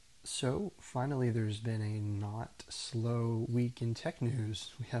So, finally, there's been a not slow week in tech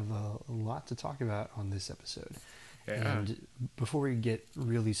news. We have a lot to talk about on this episode. Yeah. And before we get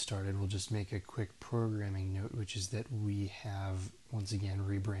really started, we'll just make a quick programming note, which is that we have once again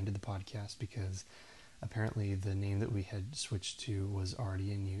rebranded the podcast because apparently the name that we had switched to was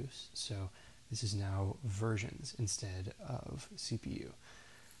already in use. So, this is now versions instead of CPU.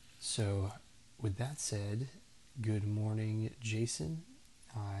 So, with that said, good morning, Jason.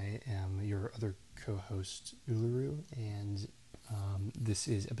 I am your other co-host, Uluru, and this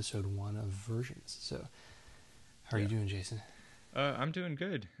is episode 1 of Versions. So, how are you Yeah. doing, Jason? I'm doing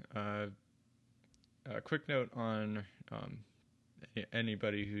good. A quick note on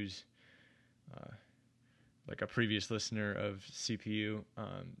anybody who's uh, like a previous listener of CPU.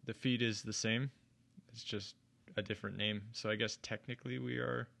 The feed is the same. It's just a different name. So I guess technically we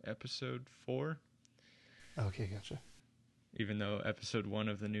are episode 4, Okay, gotcha. even though episode 1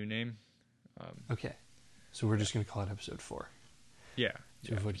 of the new name. Um, Okay, so we're yeah. just going to call it episode 4 Yeah.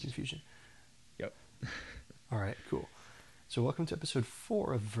 to Yeah. avoid confusion. Yep. All right, cool. So, welcome to episode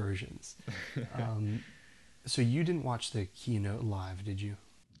 4 of Versions. So, you didn't watch the keynote live, did you?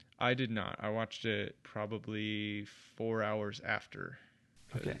 I did not. I watched it probably 4 hours after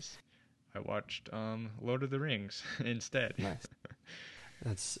Okay, because I watched Lord of the Rings instead. nice.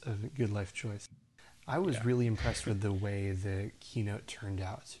 That's a good life choice. I was Yeah. really impressed with the way the keynote turned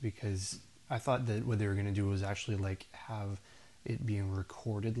out because I thought that what they were going to do was actually like have it being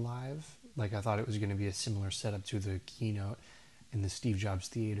recorded live. Like I thought it was going to be a similar setup to the keynote in the Steve Jobs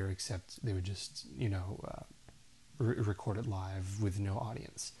Theater, except they would just record it live with no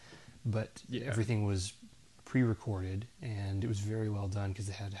audience. But Yeah. everything was pre-recorded and it was very well done because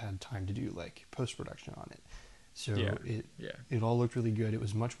they had had time to do like post-production on it. So Yeah. it Yeah. it all looked really good. It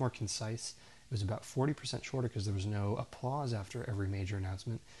was much more concise. It was about 40% shorter because there was no applause after every major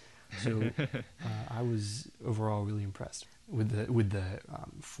announcement. So I was overall really impressed with the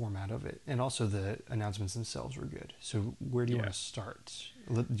format of it, and also the announcements themselves were good. So where do you Yeah. want to start?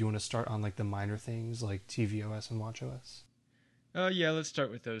 Do you want to start on like the minor things like tvOS and watchOS? Yeah, let's start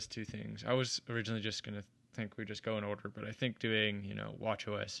with those two things. I was originally just going to think we just go in order, but I think doing,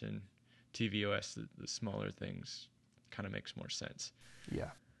 watchOS and tvOS, the smaller things, kind of makes more sense.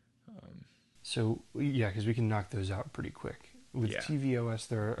 Yeah. Um, So yeah, because we can knock those out pretty quick. With yeah. tvOS,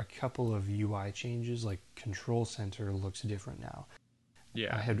 there are a couple of UI changes. Like Control Center looks different now.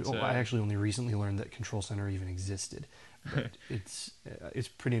 Yeah. I actually only recently learned that Control Center even existed, but it's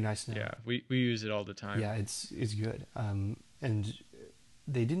pretty nice now. Yeah, we use it all the time. Yeah, it's good. And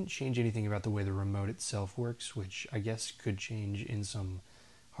they didn't change anything about the way the remote itself works, which I guess could change in some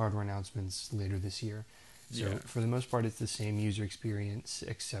hardware announcements later this year. So Yeah. for the most part, it's the same user experience,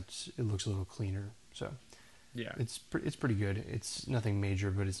 except it looks a little cleaner. So Yeah. it's pretty good. It's nothing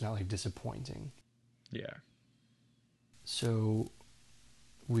major, but it's not like disappointing. Yeah. So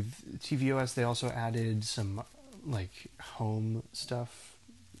with tvOS, they also added some like home stuff,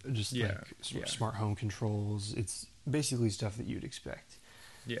 just Yeah. like Yeah. smart home controls. It's basically stuff that you'd expect.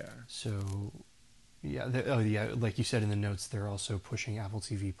 Yeah. So yeah, oh yeah, like you said in the notes, they're also pushing Apple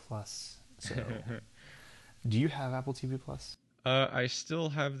TV Plus. So do you have Apple TV Plus? I still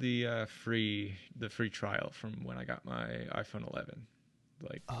have the free trial from when I got my iPhone 11,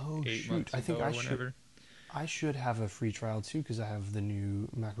 like Oh 8 months I think ago or whenever. I should have a free trial too because I have the new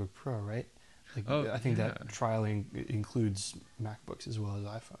MacBook Pro, right? Like Oh, I think yeah. that trial includes MacBooks as well as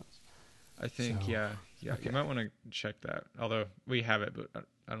iPhones. I think, So yeah, yeah. okay, You might want to check that. Although we have it, but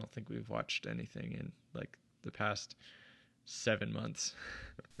I don't think we've watched anything in like the past 7 months.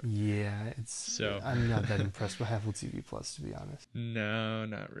 yeah, So I'm not that impressed by Apple TV Plus to be honest. no,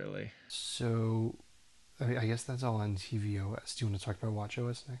 not really. So I guess that's all on tvOS. Do you want to talk about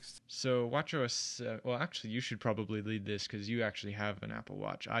watchOS next? So WatchOS. Well, actually, you should probably lead this because you actually have an Apple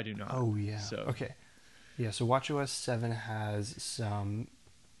Watch. I do not. Oh yeah. So Okay. Yeah. So watchOS 7 has some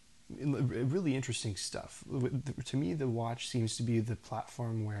really interesting stuff. To me, the watch seems to be the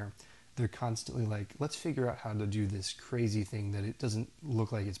platform where they're constantly like, let's figure out how to do this crazy thing that it doesn't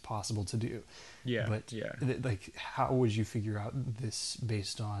look like it's possible to do. yeah, But yeah, like, how would you figure out this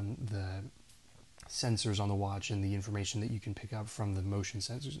based on the sensors on the watch and the information that you can pick up from the motion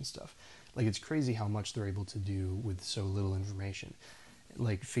sensors and stuff? Like, it's crazy how much they're able to do with so little information.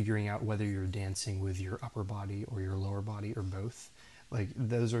 Like figuring out whether you're dancing with your upper body or your lower body or both. Like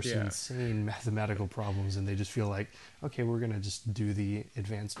those are some yeah, insane mathematical problems, and they just feel like, okay, we're gonna just do the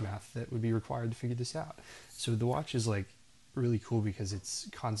advanced math that would be required to figure this out. So the watch is like really cool because it's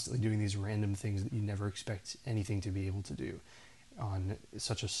constantly doing these random things that you never expect anything to be able to do on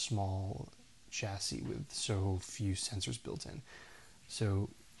such a small chassis with so few sensors built in. So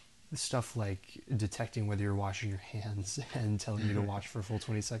stuff like detecting whether you're washing your hands and telling you to watch for a full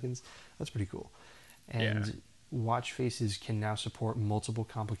 20 seconds. That's pretty cool. And Yeah. watch faces can now support multiple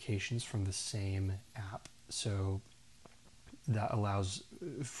complications from the same app. So that allows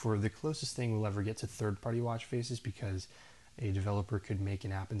for the closest thing we'll ever get to third-party watch faces, because a developer could make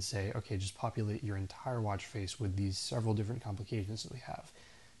an app and say, okay, just populate your entire watch face with these several different complications that we have.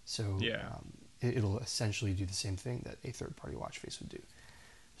 So Yeah. it'll essentially do the same thing that a third-party watch face would do.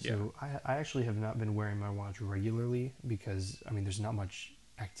 So Yeah. I actually have not been wearing my watch regularly because, I mean, there's not much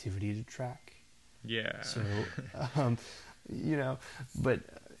activity to track. Yeah. So, um, you know, but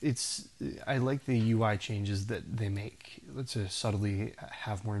I like the UI changes that they make to subtly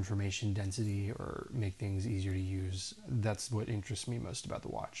have more information density or make things easier to use. That's what interests me most about the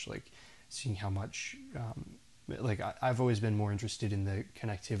watch, like seeing how much, I've always been more interested in the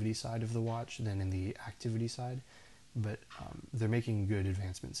connectivity side of the watch than in the activity side, but they're making good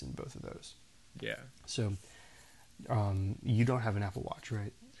advancements in both of those. Yeah. So, you don't have an Apple Watch,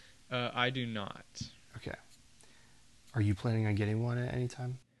 right? I do not. Okay. Are you planning on getting one at any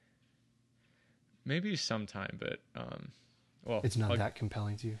time? Maybe sometime, but well, It's not that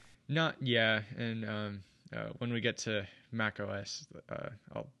compelling to you. not yeah. And when we get to Mac OS,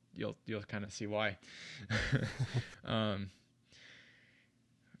 you'll kind of see why. um,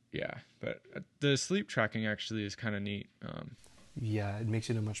 yeah, but the sleep tracking actually is kind of neat. Yeah, it makes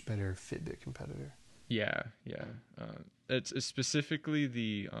it a much better Fitbit competitor. Yeah, yeah. It's specifically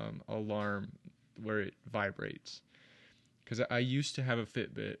the alarm where it vibrates. Because I used to have a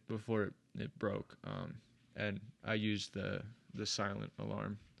Fitbit before it broke, and I used the silent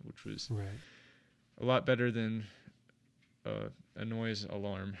alarm, which was Right. a lot better than a noise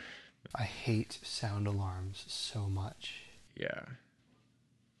alarm. I hate sound alarms so much. Yeah,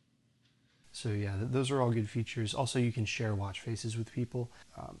 So yeah, those are all good features. Also, you can share watch faces with people.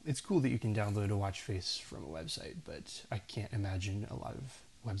 It's cool that you can download a watch face from a website, but I can't imagine a lot of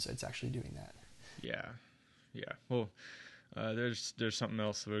websites actually doing that. yeah, yeah. Well, there's something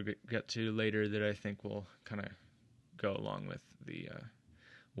else we'll get to later that I think will kind of go along with the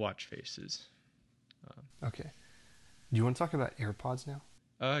watch faces. Okay. Do you want to talk about AirPods now?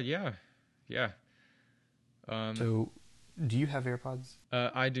 Yeah, yeah. So, do you have AirPods?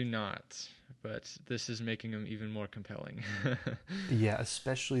 I do not, but this is making them even more compelling. Yeah,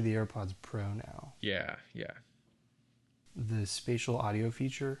 especially the AirPods Pro now. Yeah, yeah, The spatial audio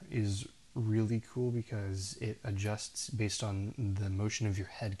feature is really cool because it adjusts based on the motion of your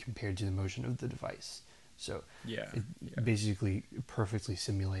head compared to the motion of the device. So yeah, it yeah. basically perfectly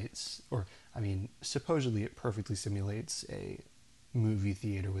simulates, or I mean, supposedly it perfectly simulates a movie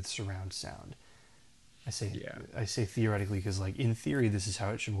theater with surround sound. Yeah. I say theoretically because, like, in theory, this is how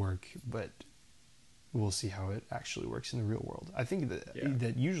it should work, but we'll see how it actually works in the real world. I think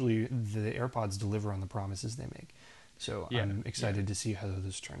that usually the AirPods deliver on the promises they make, so Yeah, I'm excited to see how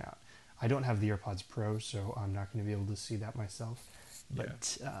those turn out. I don't have the AirPods Pro, so I'm not going to be able to see that myself,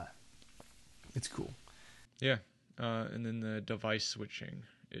 but it's cool. Yeah, and then the device switching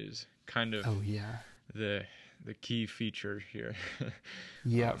is kind of Oh yeah. the key feature here.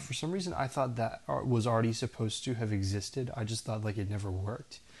 Yeah, for some reason I thought that was already supposed to have existed. I just thought like it never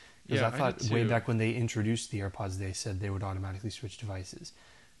worked. Because Yeah, I thought did way too. back when they introduced the AirPods, they said they would automatically switch devices.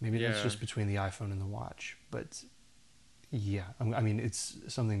 Maybe that's Yeah. just between the iPhone and the watch. But yeah, I mean, it's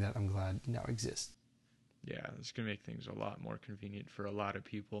something that I'm glad now exists. Yeah, it's gonna make things a lot more convenient for a lot of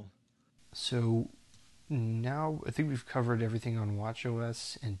people. So now I think we've covered everything on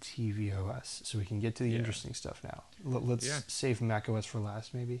watchOS and tvOS. So we can get to the Yeah. interesting stuff now. Let's Yeah. save macOS for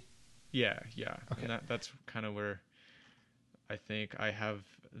last, maybe. Yeah, yeah. Okay. And that's kind of where I think I have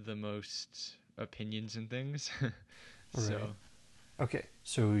the most opinions and things. So, Right. Okay,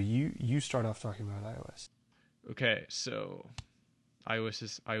 so you start off talking about iOS. okay, so iOS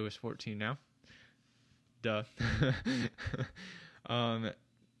is iOS 14 now. Duh.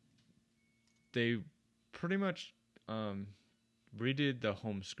 They pretty much redid the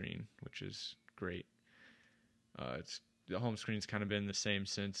home screen, which is great. It's the home screen's kind of been the same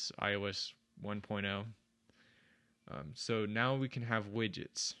since iOS 1.0. So now we can have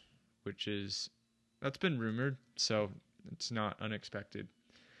widgets, that's been rumored, so it's not unexpected.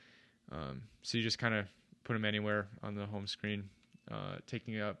 So you just kind of put them anywhere on the home screen,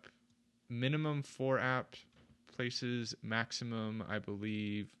 taking up minimum 4 app places, maximum, I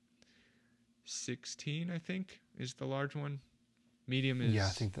believe, 16, I think, is the large one. Medium is Yeah, I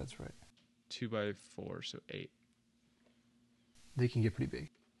think that's right. 2x4, so 8. They can get pretty big.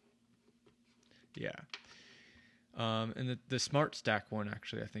 Yeah. And the Smart Stack one,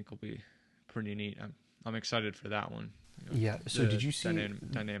 actually, I think will be pretty neat. I'm excited for that one. Yeah. So the did you see?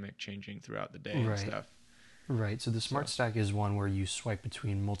 dynamic changing throughout the day and Right. stuff. Right. So the Smart So Stack is one where you swipe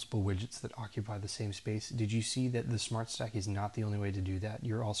between multiple widgets that occupy the same space. Did you see that the Smart Stack is not the only way to do that?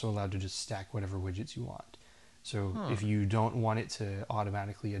 You're also allowed to just stack whatever widgets you want. So huh. if you don't want it to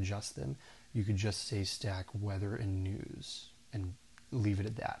automatically adjust them, you could just say stack weather and news and leave it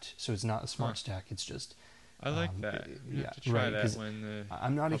at that. So it's not a Huh. Smart Stack. It's just I like that. I'm gonna yeah, have to try right. that Because when the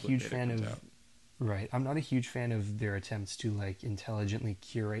I'm not a public huge beta fan comes of out. right. I'm not a huge fan of their attempts to like intelligently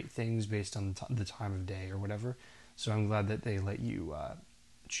curate things based on the time of day or whatever. So I'm glad that they let you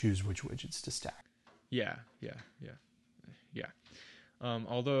choose which widgets to stack. Yeah, yeah, yeah, yeah.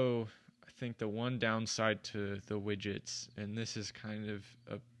 Although I think the one downside to the widgets, and this is kind of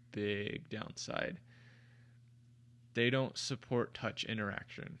a big downside, they don't support touch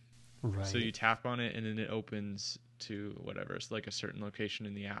interaction. So Right. you tap on it and then it opens to whatever. It's like a certain location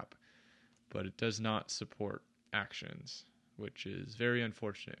in the app, but it does not support actions, which is very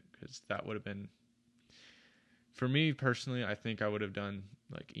unfortunate because that would have been, for me personally, I think I would have done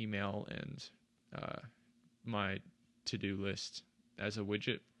like email and my to-do list as a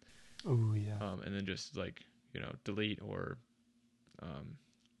widget, Oh yeah. and then just like delete or um,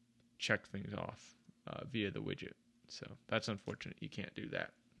 check things off via the widget. So that's unfortunate. You can't do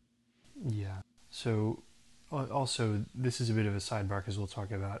that. Yeah. So also this is a bit of a sidebar because we'll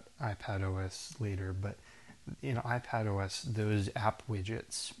talk about iPad OS later, but in iPad OS those app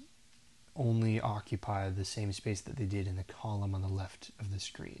widgets only occupy the same space that they did in the column on the left of the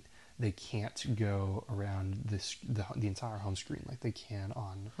screen. They can't go around the entire home screen like they can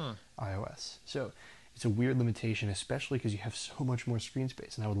on Huh. iOS. So it's a weird limitation, especially because you have so much more screen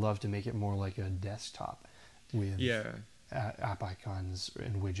space. And I would love to make it more like a desktop with Yeah. app icons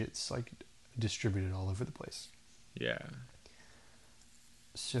and widgets like distributed all over the place. Yeah.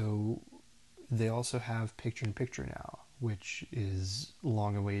 So they also have picture in picture now, which is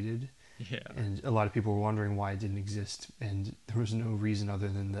long awaited. Yeah. And a lot of people were wondering why it didn't exist, and there was no reason other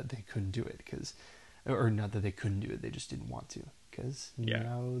than that they couldn't do it, because, or not that they couldn't do it, they just didn't want to, because Yeah.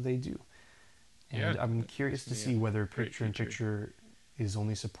 now they do. And Yeah. I'm curious to see whether Great picture in feature. picture is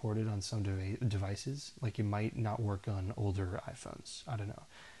only supported on some devices. Like it might not work on older iPhones. I don't know.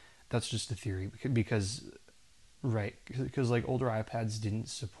 That's just a theory because right, because like older iPads didn't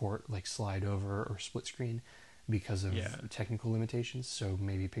support like slide over or split screen because of Yeah. technical limitations. So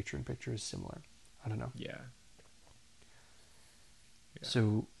maybe picture in picture is similar. I don't know. Yeah. Yeah.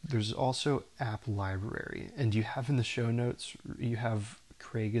 So there's also app library, and you have in the show notes you have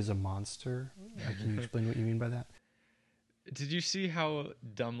Craig is a monster. Can you explain what you mean by that? Did you see how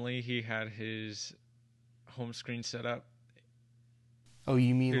dumbly he had his home screen set up? Oh,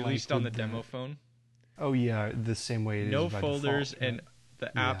 you mean At like least on the with demo phone. Oh yeah, the same way it is No by folders, default, right? and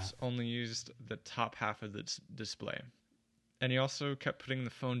the Yeah. apps only used the top half of the display. And he also kept putting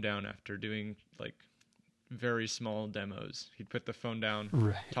the phone down after doing like very small demos. He'd put the phone down,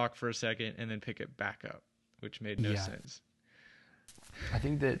 Right. talk for a second, and then pick it back up, which made no Yeah. sense. I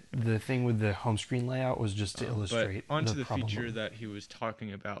think that the thing with the home screen layout was just to illustrate But onto the the problem feature of- that he was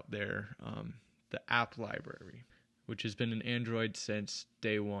talking about there, the app library, which has been an Android since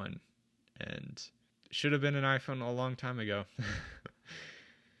day one, and should have been an iPhone a long time ago.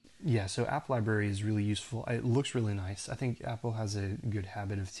 Yeah, so app library is really useful. It looks really nice. I think Apple has a good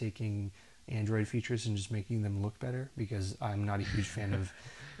habit of taking Android features and just making them look better because I'm not a huge fan of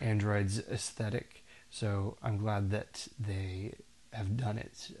Android's aesthetic. So I'm glad that they have done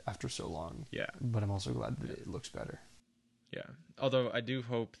it after so long. Yeah. But I'm also glad that it looks better. Yeah. Although I do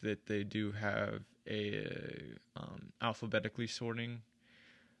hope that they do have a alphabetically sorting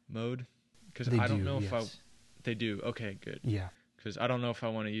mode, because They I don't do, know if yes. they do. Okay, good. Yeah, Because I don't know if I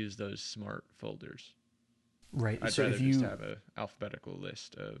want to use those smart folders. right. I'd So rather if just you have a alphabetical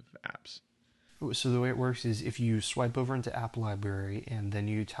list of apps. So the way it works is if you swipe over into App Library and then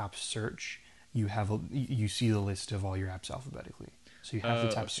you tap Search, you see the list of all your apps alphabetically. So you have to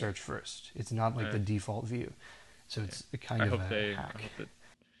tap Okay. Search first. It's not like the default view. So it's a kind I of hope a I hack. hope that.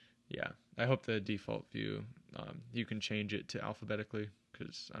 Yeah, I hope the default view, you can change it to alphabetically,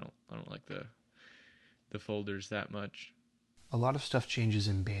 because I don't like the folders that much. A lot of stuff changes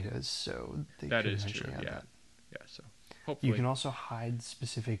in betas, so they That could is eventually true. have Yeah, that. yeah. So hopefully, You can also hide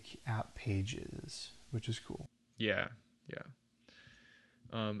specific app pages, which is cool. yeah, yeah.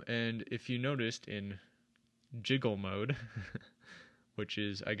 And if you noticed in jiggle mode, which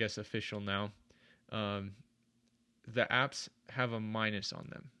is I guess official now, the apps have a minus on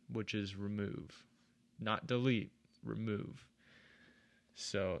them, which is remove, not delete, remove.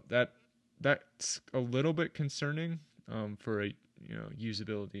 So that's a little bit concerning for a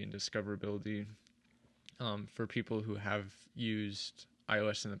usability and discoverability. for people who have used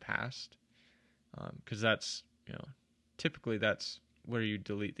iOS in the past, because that's, typically that's where you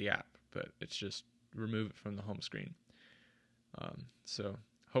delete the app, but it's just remove it from the home screen. So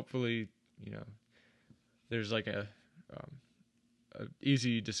hopefully, there's like a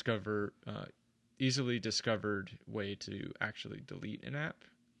easily discovered way to actually delete an app.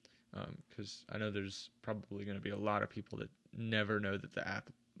 Because I know there's probably going to be a lot of people that never know that the app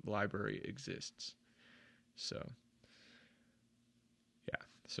library exists. So, yeah.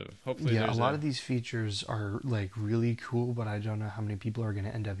 So hopefully, yeah, a lot of these features are like really cool, but I don't know how many people are going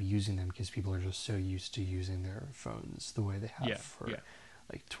to end up using them because people are just so used to using their phones the way they have for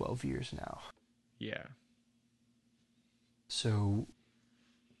like 12 years now. Yeah. So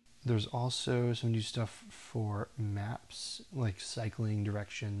there's also some new stuff for maps, like cycling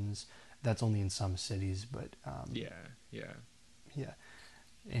directions. That's only in some cities, but yeah.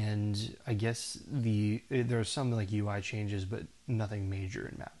 And I guess there are some like UI changes, but nothing major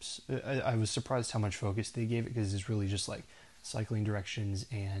in maps. I was surprised how much focus they gave it because it's really just like cycling directions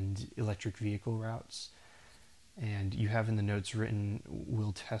and electric vehicle routes. And you have in the notes written,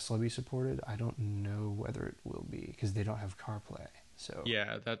 will Tesla be supported? I don't know whether it will be because they don't have CarPlay. So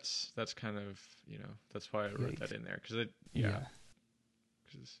yeah, that's kind of, that's why I wrote that in there because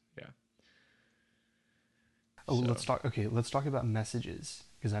Oh, let's talk. Okay, let's talk about messages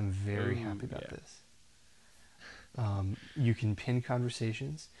because I'm very happy about this. You can pin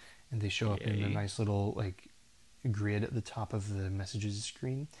conversations, and they show up in a nice little like grid at the top of the messages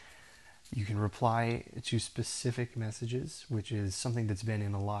screen. You can reply to specific messages, which is something that's been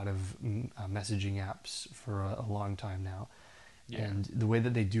in a lot of messaging apps for a long time now. Yeah. And the way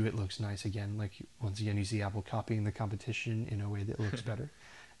that they do it looks nice again. Like, once again, you see Apple copying the competition in a way that looks better.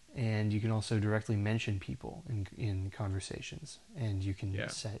 And you can also directly mention people in conversations. And you can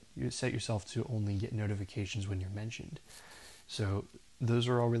set yourself to only get notifications when you're mentioned. So those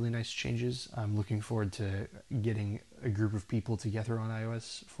are all really nice changes. I'm looking forward to getting a group of people together on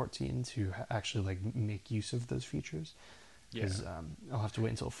iOS 14 to actually like make use of those features. Because I'll have to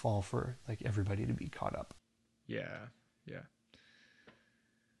wait until fall for like everybody to be caught up. Yeah.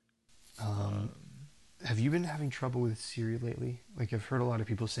 Have you been having trouble with Siri lately? Like, I've heard a lot of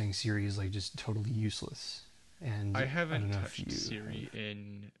people saying Siri is like just totally useless. And I haven't touched Siri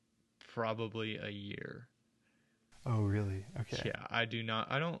in probably a year. Oh, really? Okay. Yeah, I do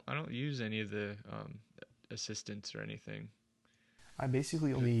not. I don't use any of the assistants or anything. I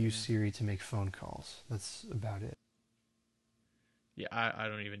basically only use Siri to make phone calls. That's about it. Yeah, I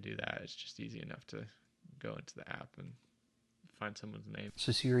don't even do that. It's just easy enough to go into the app and find someone's name.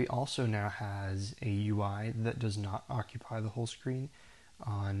 So Siri also now has a UI that does not occupy the whole screen.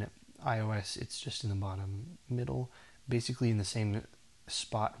 On iOS, it's just in the bottom middle, basically in the same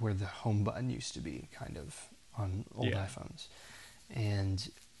spot where the home button used to be, kind of, on old iPhones. And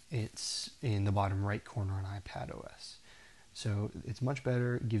it's in the bottom right corner on iPadOS. So it's much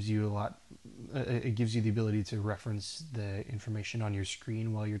better. It gives you it gives you the ability to reference the information on your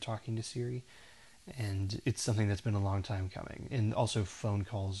screen while you're talking to Siri. And it's something that's been a long time coming. And also phone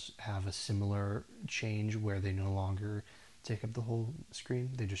calls have a similar change where they no longer take up the whole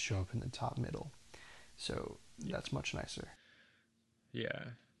screen. They just show up in the top middle. So that's much nicer. Yeah.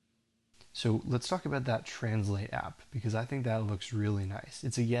 So let's talk about that Translate app, because I think that looks really nice.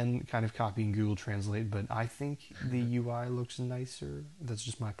 It's again kind of copying Google Translate, but I think the UI looks nicer. That's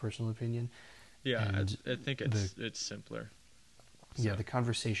just my personal opinion. Yeah, and I think it's simpler. So. Yeah, the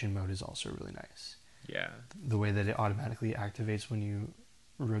conversation mode is also really nice. Yeah. The way that it automatically activates when you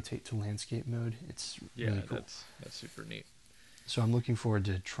rotate to landscape mode, it's really cool. That's super neat. So I'm looking forward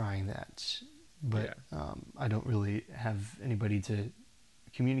to trying that. But I don't really have anybody to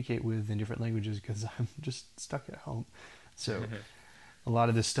communicate with in different languages because I'm just stuck at home. So a lot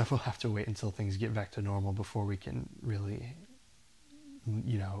of this stuff will have to wait until things get back to normal before we can really,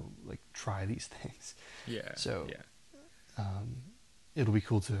 like try these things. Yeah. So it'll be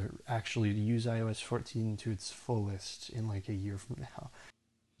cool to actually use iOS 14 to its fullest in like a year from now.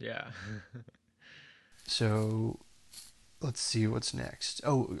 Yeah. So let's see what's next.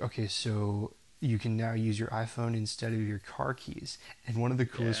 Oh, okay. So you can now use your iPhone instead of your car keys. And one of the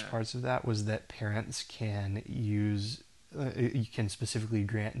coolest parts of that was that parents can use, you can specifically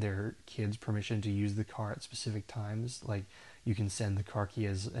grant their kids permission to use the car at specific times. Like you can send the car key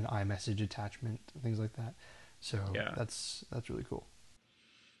as an iMessage attachment, things like that. So that's really cool.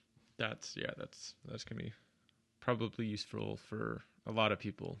 That's gonna be probably useful for a lot of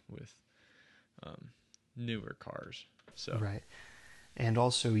people with newer cars. So right. And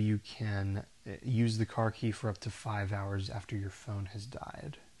also you can use the car key for up to 5 hours after your phone has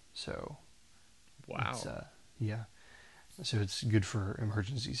died. So Wow. Yeah, so it's good for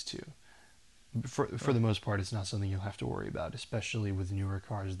emergencies too. For Huh. the most part, it's not something you'll have to worry about, especially with newer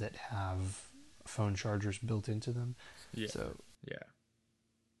cars that have phone chargers built into them. Yeah. So Yeah.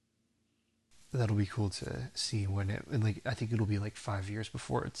 that'll be cool to see when it, and like, I think it'll be like 5 years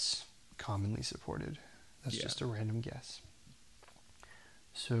before it's commonly supported. That's Yeah. just a random guess.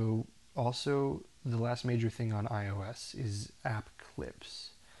 So also the last major thing on iOS is app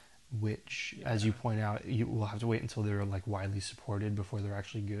clips, which, as you Yeah. point out, you will have to wait until they're like widely supported before they're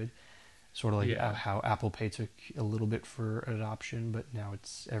actually good. Sort of like Yeah. how Apple Pay took a little bit for adoption, but now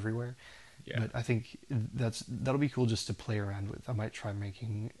it's everywhere. Yeah. But I think that'll be cool just to play around with. I might try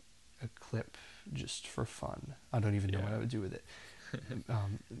making a clip just for fun. I don't even know what I would do with it.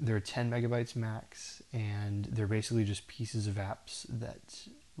 They're 10 megabytes max, and they're basically just pieces of apps that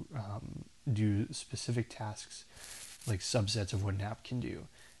do specific tasks, like subsets of what an app can do.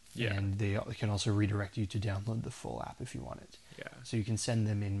 Yeah. And they can also redirect you to download the full app if you want it. Yeah. So you can send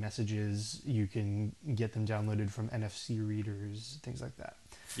them in messages, you can get them downloaded from NFC readers, things like that.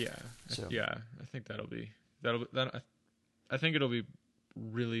 Yeah. So Yeah. I think I think it'll be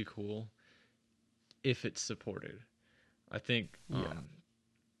really cool if it's supported. I think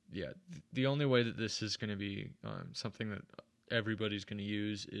the only way that this is going to be something that everybody's going to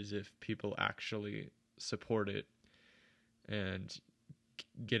use is if people actually support it and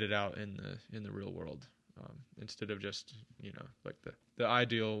get it out in the real world, instead of just, like the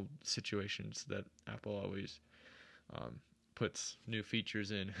ideal situations that Apple always puts new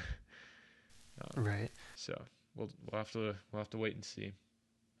features in. right. So we'll have to wait and see.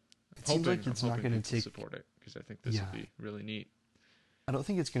 It seems like it's I'm not hoping going to people take. support it, because I think this Yeah, will be really neat. I don't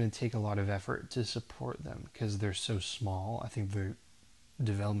think it's going to take a lot of effort to support them because they're so small. I think the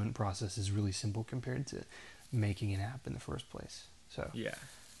development process is really simple compared to making an app in the first place. So Yeah.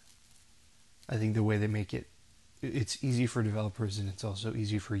 I think the way they make it, it's easy for developers and it's also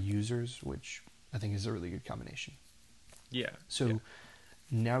easy for users, which I think is a really good combination. Yeah. So Yeah.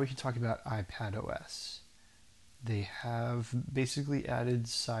 now we can talk about iPad OS. They have basically added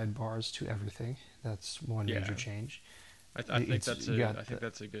sidebars to everything. That's one major Yeah. change. I think It's that's you got I think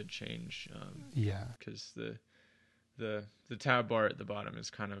that's a good change, yeah, because the tab bar at the bottom is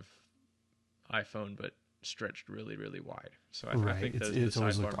kind of iPhone but stretched really really wide. So I right. think the It's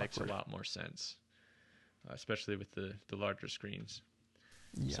always looked sidebar makes a awkward. lot more sense, especially with the larger screens.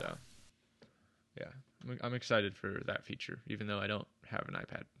 Yeah, So yeah, I'm excited for that feature, even though I don't have an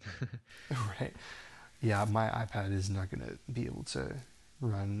iPad. right. Yeah, my iPad is not going to be able to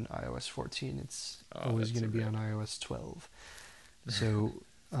run iOS 14. It's Oh, always that's going a to be rip. on iOS 12. So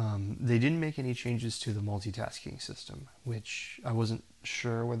they didn't make any changes to the multitasking system, which I wasn't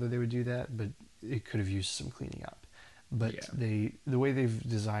sure whether they would do that, but it could have used some cleaning up. But Yeah. the way they've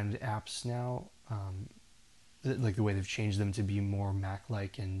designed apps now, like the way they've changed them to be more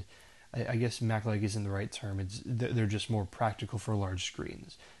Mac-like, and I guess Mac-like isn't the right term. They're just more practical for large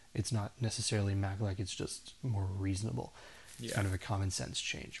screens. It's not necessarily Mac-like. It's just more reasonable. It's Yeah. kind of a common sense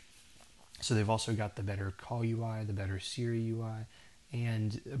change. So they've also got the better Call UI, the better Siri UI,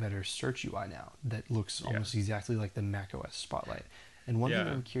 and a better Search UI now that looks Yeah. almost exactly like the macOS Spotlight. And one thing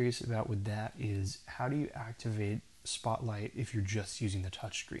Yeah. I'm curious about with that is how do you activate Spotlight if you're just using the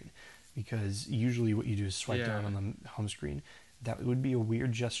touchscreen? Because usually what you do is swipe down Yeah. on the home screen. That would be a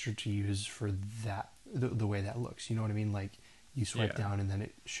weird gesture to use for that, the way that looks. You know what I mean? Like you swipe Yeah. down and then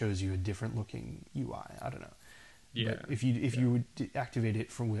it shows you a different looking UI. I don't know. Yeah. But if Yeah. you would activate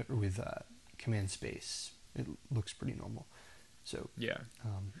it from with command space, it looks pretty normal. So Yeah.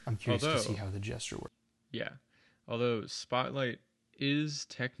 I'm curious to see Although how the gesture works. Yeah. Although Spotlight is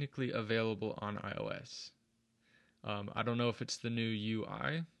technically available on iOS. I don't know if it's the new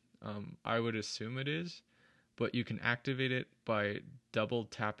UI. I would assume it is, but you can activate it by double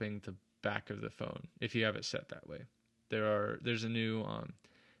tapping the back of the phone if you have it set that way. There's a new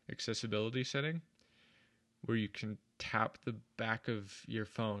accessibility setting where you can tap the back of your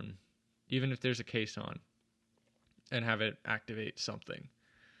phone, even if there's a case on, and have it activate something.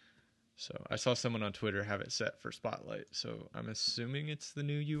 So I saw someone on Twitter have it set for Spotlight, so I'm assuming it's the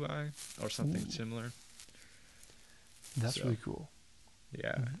new UI or something Ooh, similar. that's So really cool.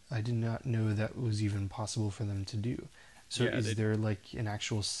 yeah, I did not know that was even possible for them to do. So yeah, is there like an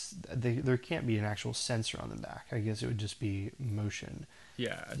actual? There can't be an actual sensor on the back. I guess it would just be motion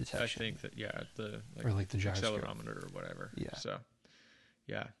yeah. I detection, think that the or like the gyroscope. accelerometer or whatever. Yeah. So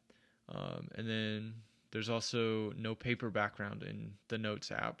yeah, and then there's also no paper background in the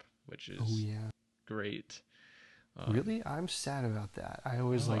Notes app, which Oh is yeah. great. Really? I'm sad about that. I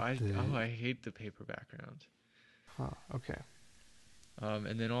always Oh, like the. I hate the paper background. Huh. Okay. And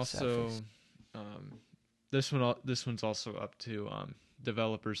then Sad also face. um, this one's also up to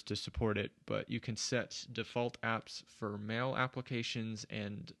developers to support it, but you can set default apps for mail applications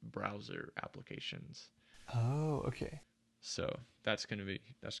and browser applications. Oh, okay. So that's gonna be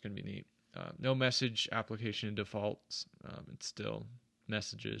neat. No message application defaults. It's still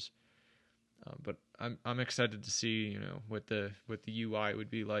messages. But I'm excited to see, what the UI would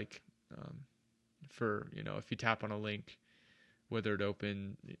be like, for, if you tap on a link, whether it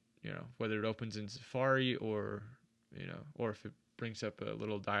opens in Safari, or or if it brings up a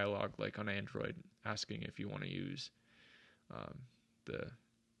little dialogue like on Android asking if you want to use the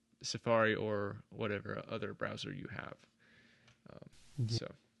Safari or whatever other browser you have. Yeah. So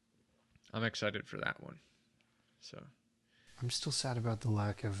I'm excited for that one. So I'm still sad about the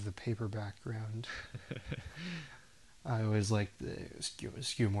lack of the paper background. I always liked the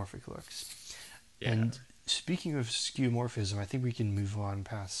skeuomorphic looks. yeah. And speaking of skeuomorphism, I think we can move on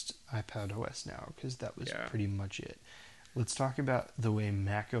past iPad OS now, because that was pretty much it. Let's talk about the way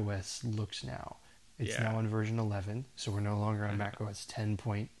Mac OS looks now. It's now on version 11, so we're no longer on Mac OS 10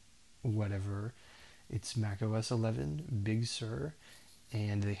 point whatever. It's Mac OS 11, Big Sur,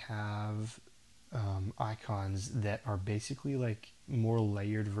 and they have icons that are basically like more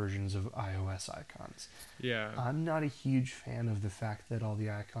layered versions of iOS icons. Yeah. I'm not a huge fan of the fact that all the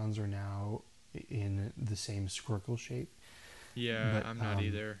icons are now in the same squircle shape. Yeah, but I'm not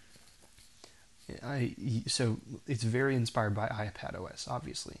either. So it's very inspired by iPad OS,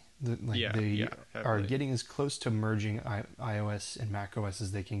 obviously. They are getting as close to merging iOS and Mac OS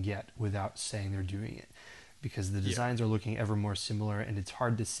as they can get without saying they're doing it, because the designs are looking ever more similar, and it's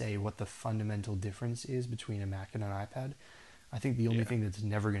hard to say what the fundamental difference is between a Mac and an iPad. I think the only thing that's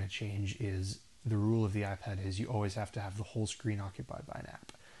never going to change is the rule of the iPad is you always have to have the whole screen occupied by an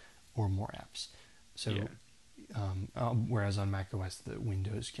app or more apps. So, whereas on Mac OS the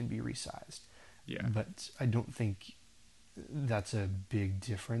windows can be resized. Yeah. But I don't think that's a big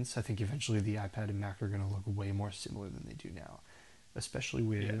difference. I think eventually the iPad and Mac are going to look way more similar than they do now, especially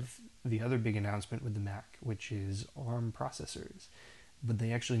with the other big announcement with the Mac, which is ARM processors. But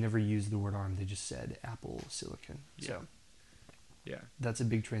they actually never used the word ARM. They just said Apple Silicon. So that's a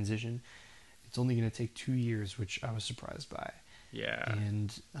big transition. It's only going to take 2 years, which I was surprised by. Yeah.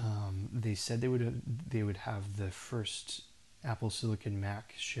 And they said they would have the first Apple Silicon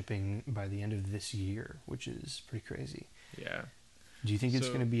Mac shipping by the end of this year, which is pretty crazy. Yeah. Do you think it's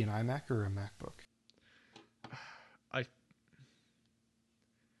going to be an iMac or a MacBook?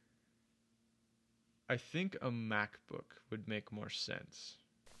 I think a MacBook would make more sense.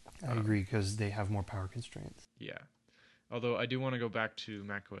 I agree, because they have more power constraints. Yeah. Although I do want to go back to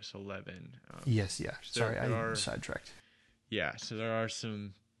macOS 11. Yes. Sorry, I sidetracked. Yeah, so there are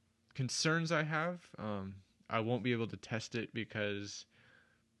some concerns I have. I won't be able to test it because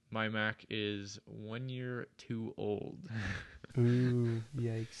my Mac is 1 year too old. Ooh,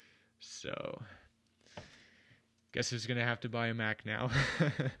 yikes. So, guess who's going to have to buy a Mac now?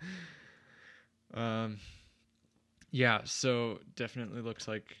 So definitely looks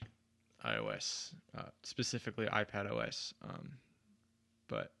like iOS, specifically iPad OS.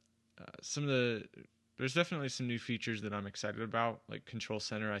 But there's definitely some new features that I'm excited about, like Control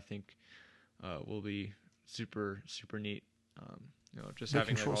Center. I think will be super, super neat. Just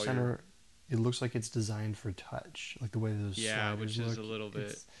having Control Center, it looks like it's designed for touch, like the way those sliders which look. Is a little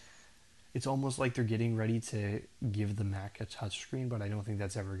bit. It's almost like they're getting ready to give the Mac a touchscreen, but I don't think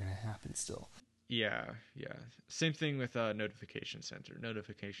that's ever going to happen still. Yeah. Same thing with Notification Center.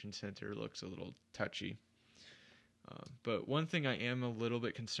 Notification Center looks a little touchy. But one thing I am a little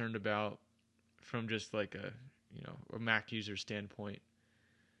bit concerned about, from just like a Mac user standpoint,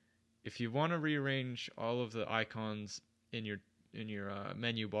 if you want to rearrange all of the icons in your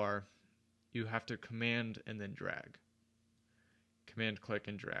menu bar, you have to command and then drag. Command, click,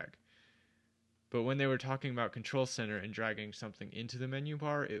 and drag. But when they were talking about Control Center and dragging something into the menu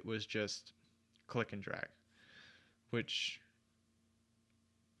bar, it was just click and drag, which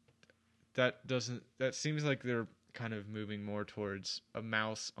that seems like they're kind of moving more towards a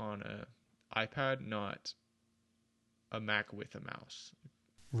mouse on a iPad, not a Mac with a mouse.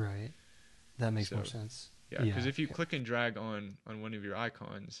 Right. That makes more sense. Yeah, because if you click and drag on one of your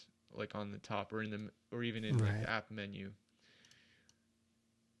icons, like on the top or even in like the app menu,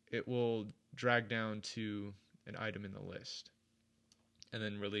 it will drag down to an item in the list, and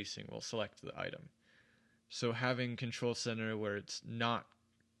then releasing will select the item. So having Control Center where it's not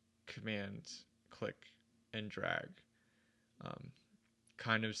command, click, and drag,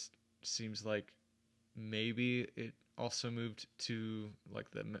 kind of seems like maybe it also moved to like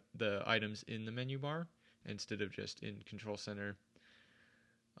the items in the menu bar instead of just in Control Center.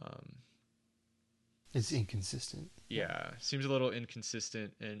 It's inconsistent. Yeah, seems a little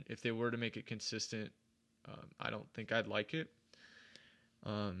inconsistent. And if they were to make it consistent, I don't think I'd like it.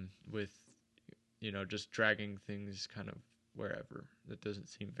 With just dragging things kind of wherever. That doesn't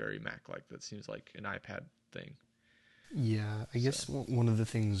seem very Mac-like. That seems like an iPad thing. Yeah, I So guess one of the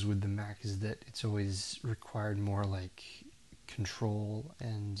things with the Mac is that it's always required more like control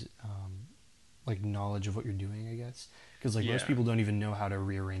and like knowledge of what you're doing, I guess. Because like most yeah, people don't even know how to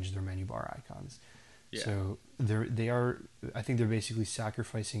rearrange their menu bar icons. yeah, So they are, I think they're basically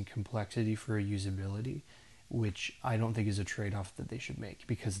sacrificing complexity for usability, which I don't think is a trade-off that they should make,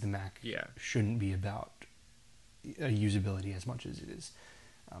 because the Mac yeah, shouldn't be about usability as much as it is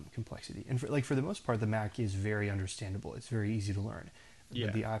complexity. And for the most part, the Mac is very understandable. It's very easy to learn. But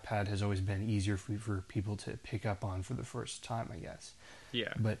yeah, the iPad has always been easier for people to pick up on for the first time, I guess.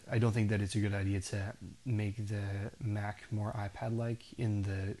 yeah, But I don't think that it's a good idea to make the Mac more iPad-like in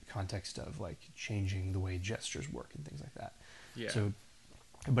the context of like changing the way gestures work and things like that. yeah, So,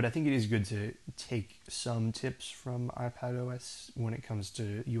 but I think it is good to take some tips from iPad OS when it comes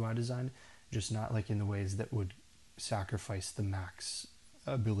to UI design, just not like in the ways that would sacrifice the Mac's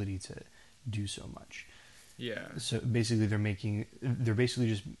ability to do so much. yeah, So basically, they're basically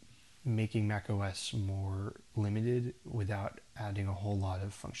just making Mac OS more limited without adding a whole lot of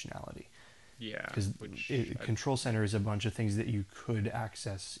functionality. yeah. Because Control Center is a bunch of things that you could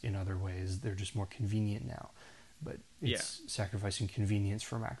access in other ways. They're just more convenient now, but it's sacrificing convenience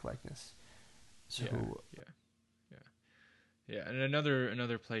for Mac likeness. So yeah, yeah, yeah, yeah. And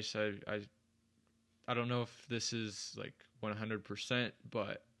another place I don't know if this is like 100%,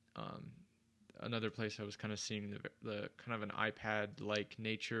 but another place I was kind of seeing the kind of an iPad-like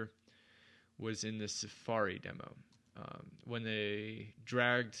nature was in the Safari demo. When they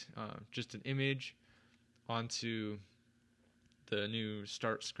dragged just an image onto the new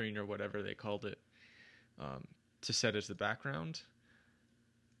start screen or whatever they called it um, to set as the background,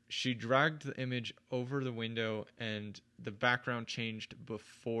 she dragged the image over the window and the background changed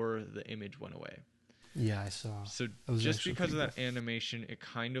before the image went away. yeah, I saw. So It was just actually because pretty of cool. that animation, it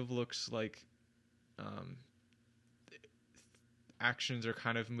kind of looks like um, actions are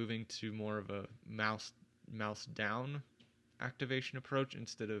kind of moving to more of a mouse down activation approach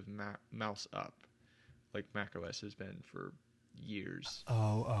instead of mouse up, like macOS has been for years.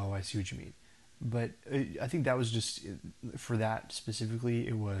 Oh, I see what you mean. But I think that was just for that specifically.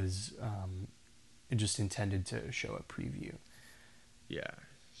 It was it just intended to show a preview. Yeah.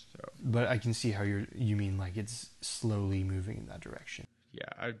 So But I can see how you mean like it's slowly moving in that direction.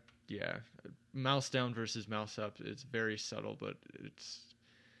 yeah, mouse down versus mouse up. It's very subtle, but it's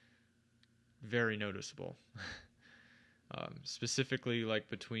very noticeable. Specifically, like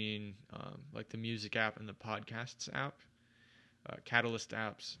between like the music app and the podcasts app. Catalyst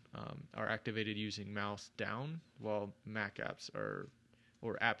apps are activated using mouse down, while Mac apps or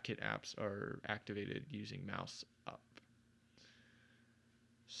AppKit apps are activated using mouse up.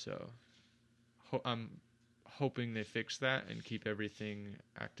 So I'm hoping they fix that and keep everything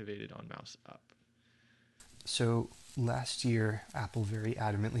activated on mouse up. So last year, Apple very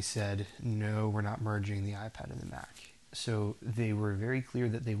adamantly said, no, we're not merging the iPad and the Mac. So they were very clear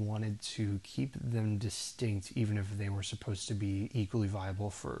that they wanted to keep them distinct, even if they were supposed to be equally viable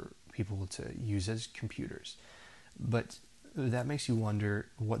for people to use as computers. But that makes you wonder,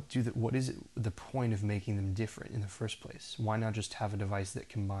 what is the point of making them different in the first place? Why not just have a device that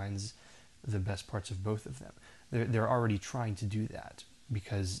combines the best parts of both of them? They're already trying to do that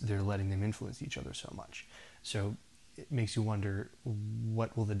because they're letting them influence each other so much. So it makes you wonder,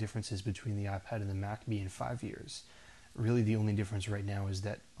 what will the differences between the iPad and the Mac be in 5 years? Really, the only difference right now is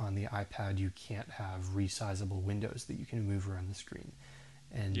that on the iPad you can't have resizable windows that you can move around the screen.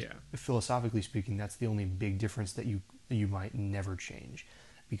 And Yeah, philosophically speaking, that's the only big difference that you might never change,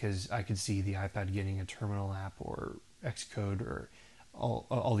 because I could see the iPad getting a terminal app or Xcode or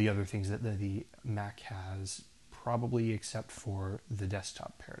all the other things that the Mac has, probably except for the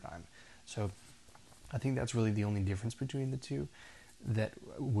desktop paradigm. So I think that's really the only difference between the two that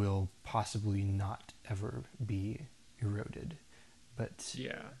will possibly not ever be eroded. But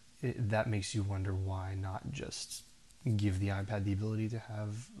yeah, that makes you wonder, why not just give the iPad the ability to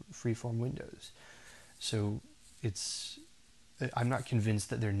have freeform windows? So I'm not convinced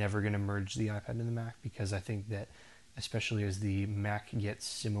that they're never going to merge the iPad and the Mac, because I think that especially as the Mac gets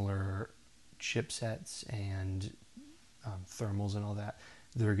similar chipsets and thermals and all that,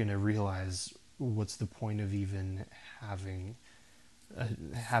 they're going to realize, what's the point of even having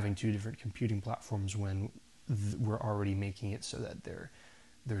two different computing platforms when we're already making it so that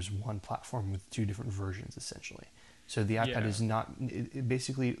there's one platform with two different versions essentially. So the iPad Yeah. is not it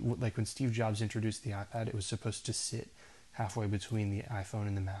basically, like when Steve Jobs introduced the iPad, it was supposed to sit halfway between the iPhone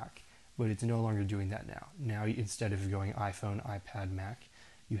and the Mac, but it's no longer doing that now. Now instead of going iPhone, iPad, Mac,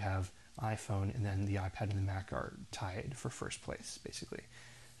 you have iPhone, and then the iPad and the Mac are tied for first place, basically.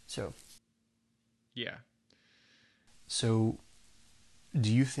 So, Yeah. so do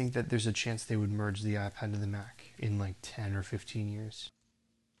you think that there's a chance they would merge the iPad and the Mac in like 10 or 15 years?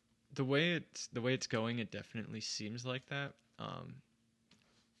 The way it's going, it definitely seems like that.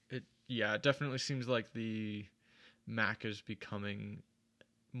 It definitely seems like the Mac is becoming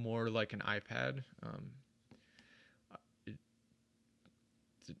more like an iPad. It,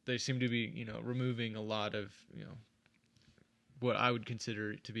 they seem to be, removing a lot of, what I would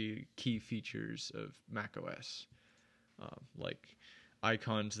consider to be key features of Mac OS, like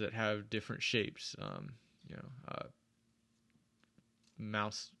icons that have different shapes, you know, uh,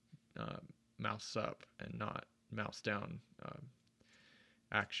 mouse uh, mouse up and not mouse down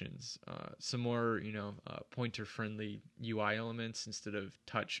actions. Some more, pointer friendly UI elements instead of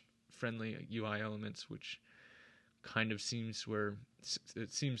touch friendly UI elements, which kind of seems where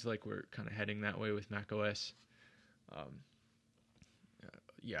it seems like we're kind of heading that way with Mac OS. Um,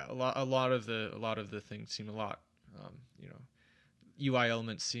 yeah, a lot of the things seem a lot, um, you know, UI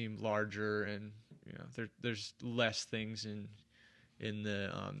elements seem larger, and there's less things in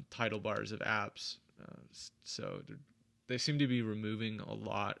the title bars of apps. So they seem to be removing a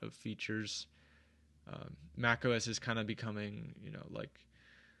lot of features. macOS is kind of becoming, like,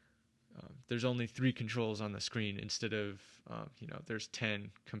 there's only 3 controls on the screen instead of, there's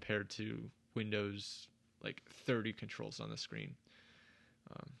 10 compared to Windows, like 30 controls on the screen.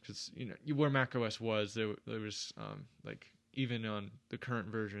 Because where macOS was, there was, like, even on the current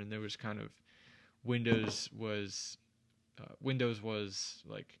version, there was kind of Windows was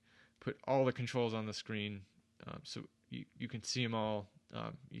like, put all the controls on the screen, so you can see them all.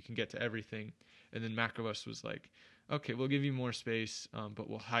 You can get to everything, and then macOS was like, okay, we'll give you more space, but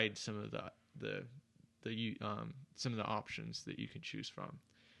we'll hide some of some of the options that you can choose from.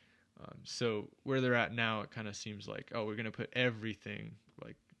 So where they're at now, it kind of seems like, oh, we're gonna put everything,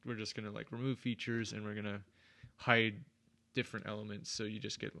 like we're just gonna like remove features, and we're gonna hide different elements, so you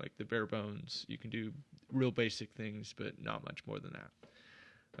just get like the bare bones. You can do real basic things, but not much more than that.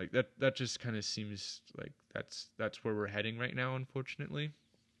 Like that just kind of seems like that's where we're heading right now, unfortunately.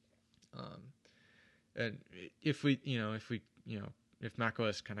 Um, and if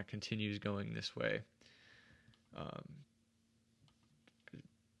macOS kind of continues going this way, um,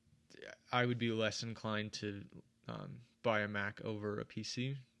 I would be less inclined to buy a Mac over a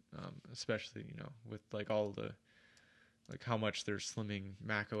PC, especially with like all the, like how much they're slimming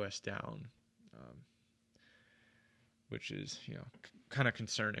macOS down, um, which is kind of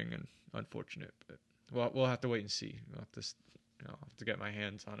concerning and unfortunate. But we'll have to wait and see. We'll have to I'll have to get my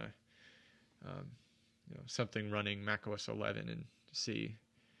hands on a something running macOS 11 and see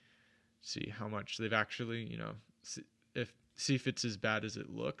how much they've actually see if it's as bad as it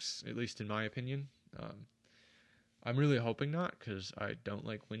looks, at least in my opinion. I'm really hoping not, because I don't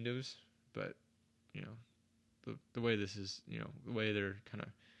like Windows, but you know the way this is, the way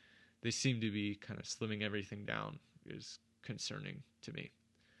they seem to be kind of slimming everything down is concerning to me.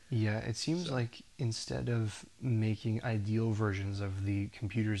 Yeah, it seems So like instead of making ideal versions of the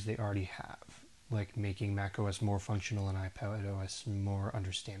computers they already have, like making macOS more functional and iPadOS more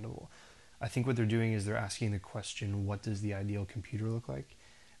understandable, I think what they're doing is they're asking the question, what does the ideal computer look like?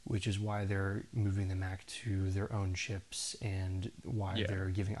 Which is why they're moving the Mac to their own chips, and why yeah, they're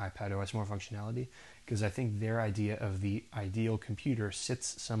giving iPadOS more functionality. Because I think their idea of the ideal computer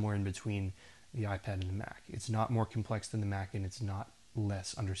sits somewhere in between the iPad and the Mac. It's not more complex than the Mac, and it's not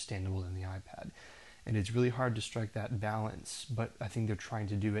less understandable than the iPad. And it's really hard to strike that balance, but I think they're trying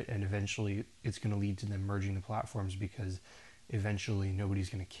to do it, and eventually it's going to lead to them merging the platforms, because eventually nobody's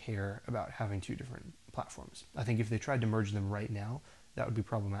going to care about having two different platforms. I think if they tried to merge them right now, that would be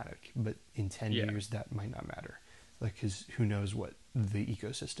problematic, but in 10 yeah, years that might not matter. Like, because who knows what the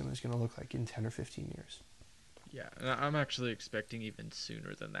ecosystem is going to look like in 10 or 15 years. yeah. And I'm actually expecting even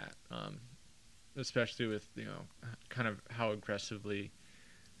sooner than that, especially with kind of how aggressively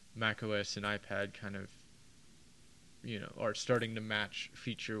macOS and iPad kind of are starting to match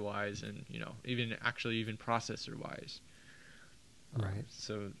feature wise, and even processor wise. Right.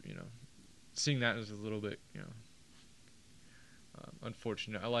 So seeing that is a little bit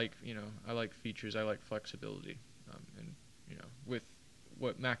unfortunate. I like features. I like flexibility, and with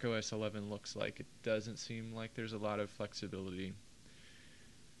what macOS 11 looks like, it doesn't seem like there's a lot of flexibility.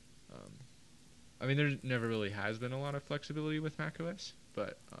 I mean, there never really has been a lot of flexibility with macOS,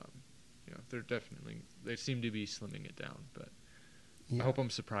 but they seem to be slimming it down, but Yeah. I hope I'm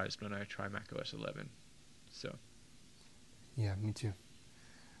surprised when I try macOS 11. So Yeah, me too.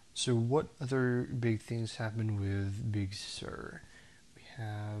 So, what other big things happen with Big Sur? We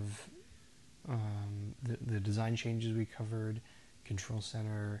have the design changes we covered, Control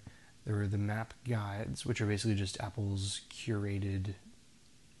Center. There were the map guides, which are basically just Apple's curated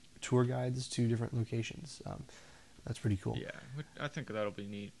tour guides to different locations. That's pretty cool. yeah, I think that'll be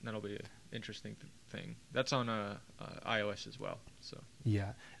neat. That'll be an interesting thing. That's on iOS as well. So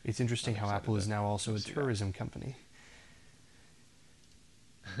Yeah, it's interesting how Apple is now also a see that. tourism company.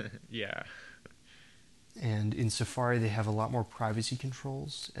 Yeah. And in Safari, they have a lot more privacy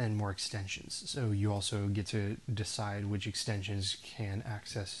controls and more extensions. So you also get to decide which extensions can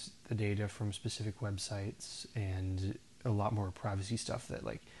access the data from specific websites, and a lot more privacy stuff that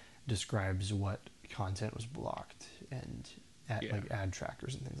like describes what content was blocked and like ad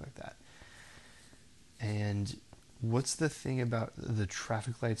trackers and things like that. And what's the thing about the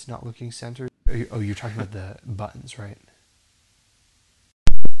traffic lights not looking centered? You're talking about the buttons, right?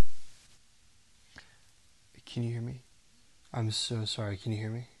 Can you hear me? I'm so sorry. Can you hear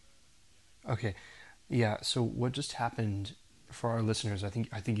me? Okay. Yeah. So what just happened for our listeners? I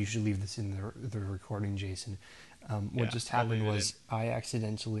think you should leave this in the recording, Jason. What just happened was I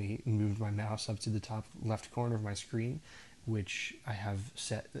accidentally moved my mouse up to the top left corner of my screen, which I have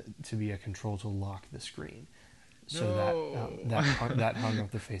set to be a control to lock the screen. So that hung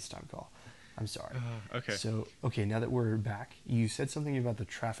up the FaceTime call. I'm sorry. Okay. So, now that we're back, you said something about the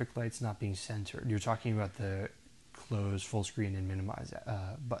traffic lights not being centered. You're talking about the close, full screen, and minimize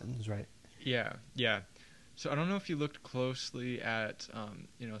buttons, right? Yeah. So I don't know if you looked closely at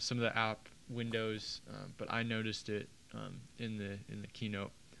some of the app windows, but I noticed it in the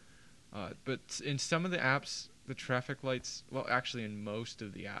keynote. But in some of the apps, the traffic lights, well, actually in most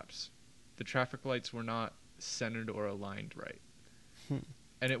of the apps, the traffic lights were not centered or aligned right.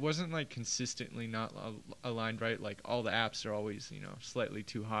 And it wasn't like consistently not aligned right. Like all the apps are always, slightly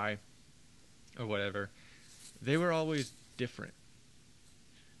too high or whatever. They were always different,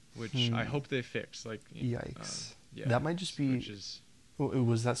 which I hope they fix. Like, yikes. That might just be.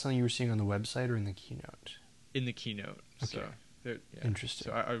 Was that something you were seeing on the website or in the keynote? In the keynote. Okay. So, interesting.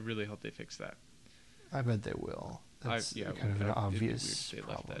 So I really hope they fix that. I bet they will. That's kind of an obvious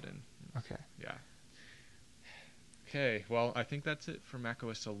problem. Left that in. Okay. Yeah. Okay, well, I think that's it for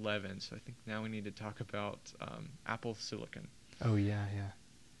macOS 11. So I think now we need to talk about Apple Silicon. Oh yeah.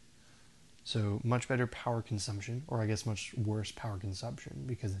 So much better power consumption, or I guess much worse power consumption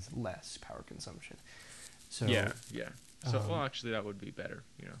because it's less power consumption. So yeah. So well, actually, that would be better.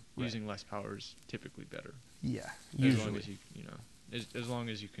 Right. Using less power is typically better. Yeah, usually. As long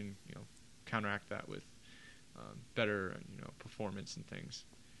as you can counteract that with better performance and things.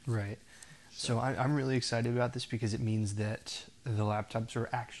 Right. So I'm really excited about this because it means that the laptops are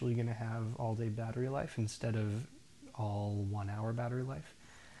actually going to have all-day battery life instead of all 1 hour battery life.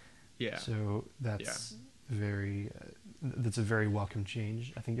 Yeah. So that's that's a very welcome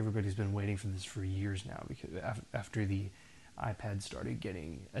change. I think everybody's been waiting for this for years now because after the iPad started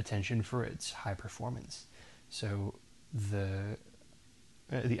getting attention for its high performance. So the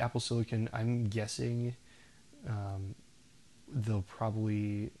Apple Silicon, I'm guessing they'll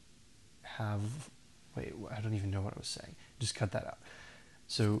probably have. Wait, I don't even know what I was saying. Just cut that out.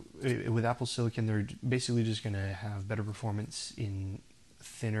 So with Apple Silicon, they're basically just going to have better performance in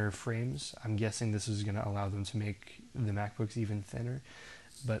thinner frames. I'm guessing this is going to allow them to make the MacBooks even thinner,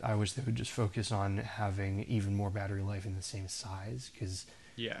 but I wish they would just focus on having even more battery life in the same size, because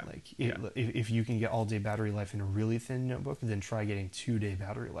if you can get all-day battery life in a really thin notebook, then try getting 2-day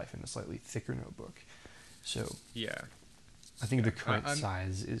battery life in a slightly thicker notebook. So I think the current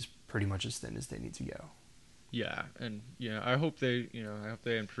size is pretty much as thin as they need to go. Yeah, and I hope they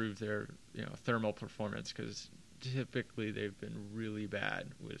improve their thermal performance, because typically they've been really bad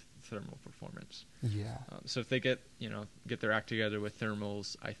with thermal performance. Yeah. So if they get their act together with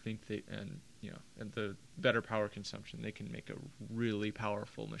thermals, I think and the better power consumption, they can make a really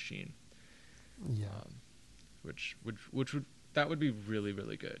powerful machine. Yeah. Which would be really,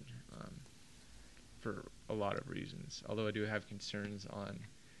 really good for a lot of reasons. Although I do have concerns on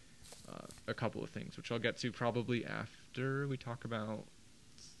a couple of things, which I'll get to probably after we talk about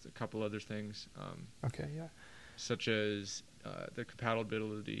a couple other things. Okay. Yeah. Such as the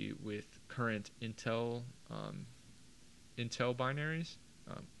compatibility with current Intel binaries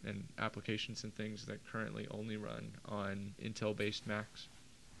and applications and things that currently only run on Intel-based Macs.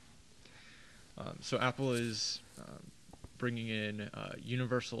 So Apple is bringing in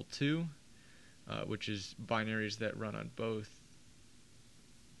Universal 2, which is binaries that run on both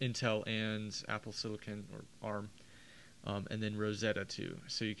Intel and Apple Silicon or ARM, and then Rosetta too,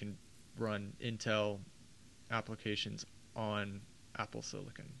 so you can run Intel applications on Apple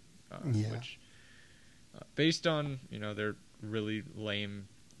Silicon, which based on their really lame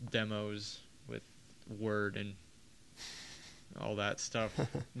demos with Word and all that stuff,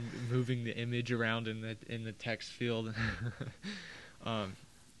 moving the image around in the text field. I'm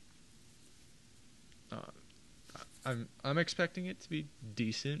expecting it to be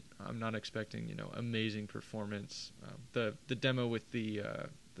decent. I'm not expecting amazing performance. The demo with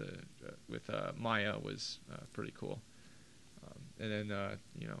with Maya was pretty cool, and then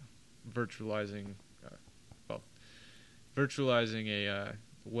virtualizing virtualizing a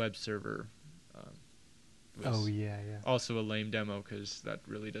web server. Was also a lame demo because that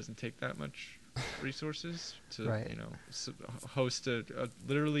really doesn't take that much resources to host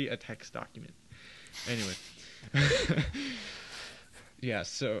literally a text document. Anyway. Yeah,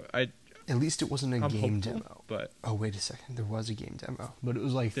 so at least it wasn't a game hopeful, demo. But wait a second, there was a game demo, but it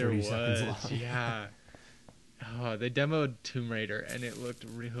was like 30 seconds long. Yeah. Oh, they demoed Tomb Raider and it looked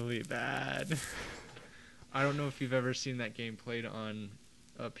really bad. I don't know if you've ever seen that game played on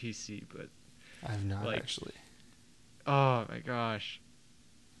a PC, but I've not actually. Oh my gosh.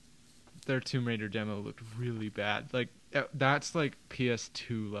 Their Tomb Raider demo looked really bad. Like that's like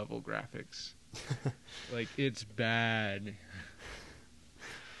PS2 level graphics. Like it's bad.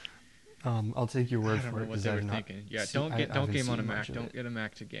 I'll take your word for it. I don't know what they were thinking. Yeah, don't game on a Mac. Don't get a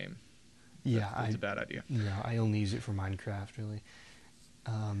Mac to game. Yeah, that's a bad idea. No, I only use it for Minecraft, really.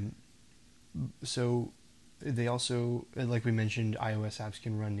 So they also, like we mentioned, iOS apps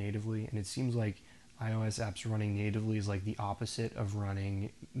can run natively, and it seems like iOS apps running natively is like the opposite of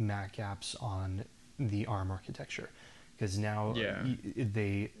running Mac apps on the ARM architecture. Because now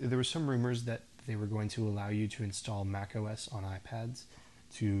there were some rumors that they were going to allow you to install macOS on iPads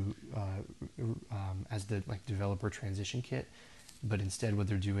to as the developer transition kit, but instead what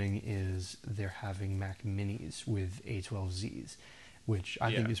they're doing is they're having Mac Minis with A12Zs, which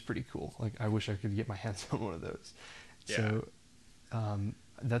I think is pretty cool. Like I wish I could get my hands on one of those. Yeah. So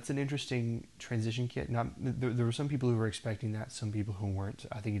that's an interesting transition kit. There were some people who were expecting that, some people who weren't.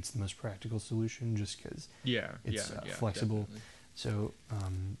 I think it's the most practical solution just because it's flexible. Definitely. So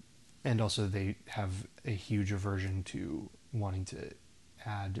and also they have a huge aversion to wanting to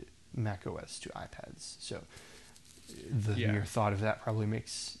add macOS to iPads. So the mere thought of that probably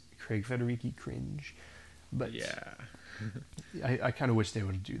makes Craig Federighi cringe. But I kind of wish they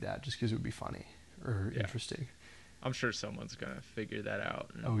would do that just because it would be funny or interesting. I'm sure someone's gonna figure that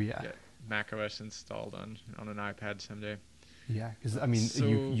out. And get macOS installed on an iPad someday. Yeah, because I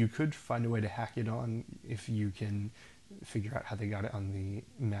mean, you could find a way to hack it on if you can figure out how they got it on the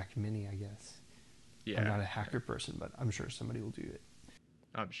Mac Mini, I guess. Yeah, I'm not a hacker person, but I'm sure somebody will do it.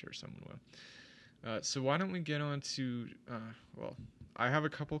 I'm sure someone will. So why don't we get on to? Well, I have a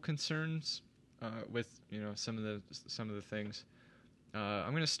couple concerns with some of the things.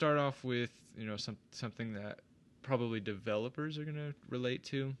 I'm going to start off with something that probably developers are going to relate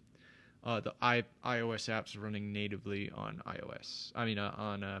to. The iOS apps running natively on iOS. I mean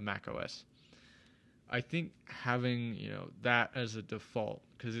on Mac OS. I think having that as a default,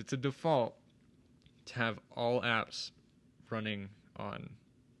 because it's a default to have all apps running on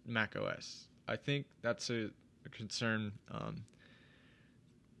Mac OS. I think that's a concern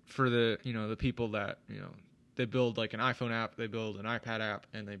for the people that they build like an iPhone app, they build an iPad app,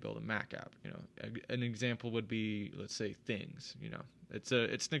 and they build a Mac app. An example would be, let's say, Things. It's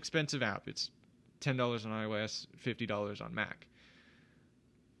an expensive app. It's $10 on iOS, $50 on Mac.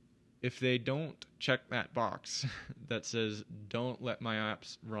 If they don't check that box that says "Don't let my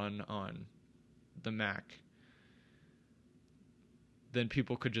apps run on the Mac," then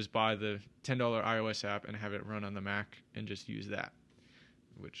people could just buy the $10 iOS app and have it run on the Mac and just use that.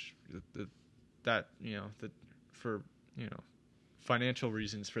 Which for financial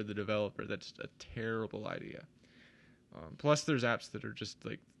reasons for the developer, that's a terrible idea. Plus, there's apps that are just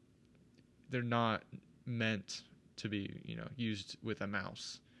like they're not meant to be used with a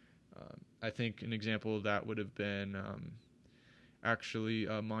mouse. I think an example of that would have been actually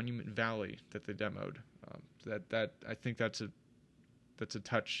Monument Valley that they demoed. That I think that's a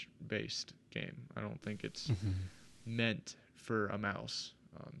touch-based game. I don't think it's meant for a mouse.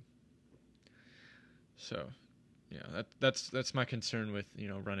 So, that's my concern with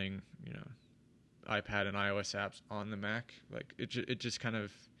running iPad and iOS apps on the Mac. Like it just kind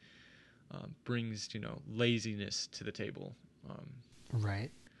of brings laziness to the table. Right.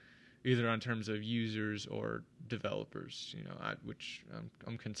 Either on terms of users or developers, which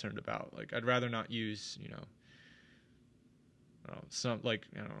I'm concerned about. Like I'd rather not use some like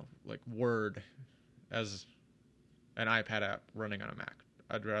like Word as an iPad app running on a Mac.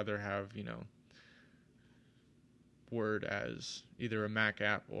 I'd rather have Word as either a Mac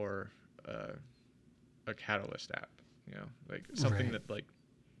app or a Catalyst app. Like something Right. that like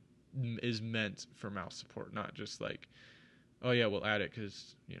is meant for mouse support, not just like, oh yeah, we'll add it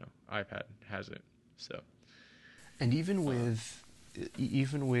because iPad has it. So And even uh,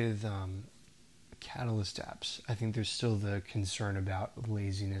 with Catalyst apps, I think there's still the concern about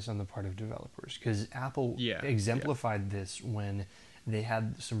laziness on the part of developers, because Apple yeah, yeah, exemplified this when they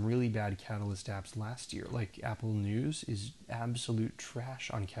had some really bad Catalyst apps last year. Like Apple News is absolute trash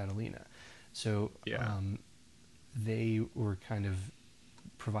on Catalina. So yeah, they were kind of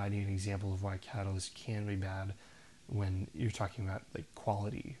providing an example of why Catalyst can be bad when you're talking about like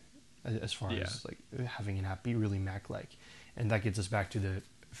quality, as far yeah, as like having an app be really Mac-like. And that gets us back to the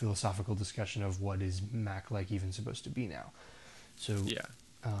philosophical discussion of what is Mac-like even supposed to be now. So yeah,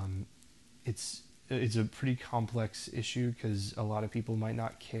 um, it's a pretty complex issue, because a lot of people might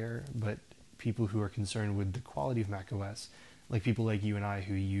not care, but people who are concerned with the quality of macOS, like people like you and I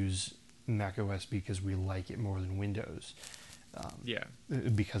who use macOS because we like it more than Windows, yeah,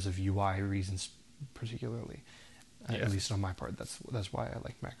 because of UI reasons particularly. yeah, At least on my part, that's why I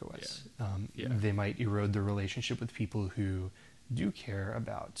like macOS. yeah, They might erode the relationship with people who do care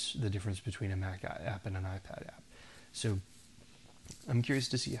about the difference between a Mac app and an iPad app. So I'm curious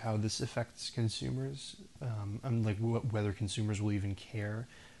to see how this affects consumers. I'm like whether consumers will even care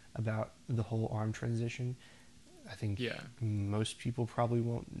about the whole ARM transition. I think yeah, most people probably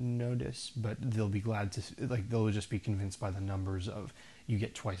won't notice, but they'll be glad to, like, they'll just be convinced by the numbers of you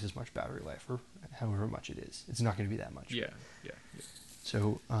get twice as much battery life, or however much it is. It's not going to be that much. yeah, yeah,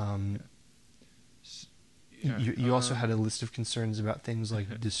 So yeah. you also had a list of concerns about things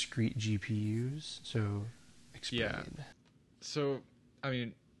like discrete GPUs. So explain. Yeah. So, I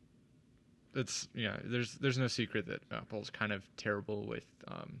mean, it's there's no secret that Apple's kind of terrible with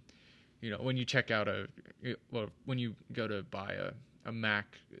when you check out when you go to buy a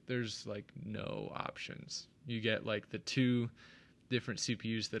Mac, there's like no options. You get like the two different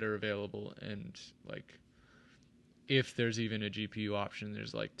CPUs that are available, and like if there's even a GPU option,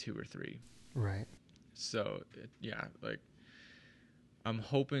 there's like two or three. Right. So yeah, like I'm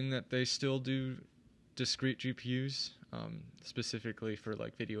hoping that they still do discrete GPUs, specifically for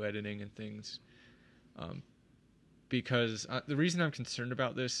like video editing and things. Because the reason I'm concerned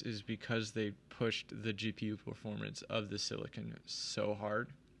about this is because they pushed the GPU performance of the silicon so hard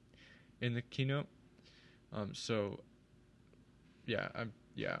in the keynote. So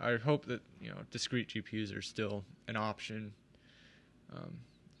I hope that discrete GPUs are still an option,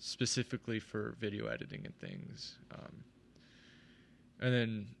 specifically for video editing and things. And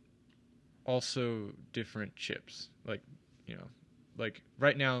then also different chips, like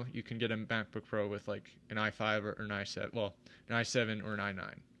right now you can get a MacBook Pro with like an i5 or an i7, an i7 or an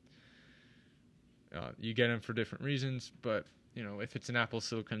i9. You get them for different reasons, but if it's an Apple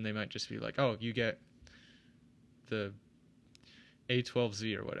Silicon, they might just be like, oh, you get the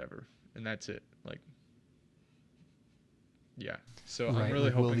A12Z or whatever, and that's it. Like, yeah. So Right. I'm really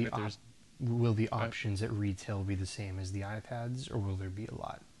Like, hoping that there's will the options at retail be the same as the iPads, or will there be a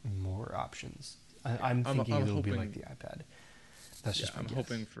lot more options? I'm thinking I'm it'll be hoping, like the iPad. That's just my I'm guess.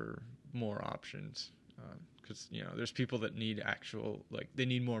 hoping for more options, because there's people that need actual, like, they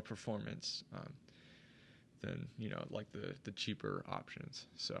need more performance than like the cheaper options.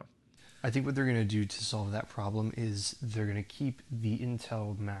 So I think what they're going to do to solve that problem is they're going to keep the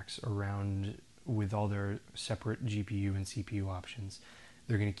Intel Macs around with all their separate GPU and CPU options.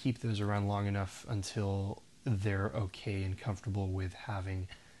 They're going to keep those around long enough until they're okay and comfortable with having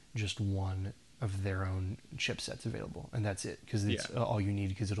just one of their own chipsets available, and that's it, because it's all you need,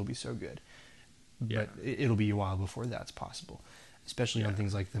 because it'll be so good. But it'll be a while before that's possible, especially on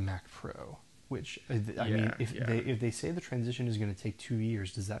things like the Mac Pro. Which I mean, if they say the transition is going to take 2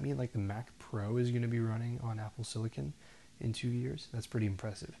 years, does that mean like the Mac Pro is going to be running on Apple Silicon in 2 years? That's pretty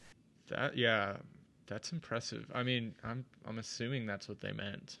impressive. That's impressive. I mean, I'm assuming that's what they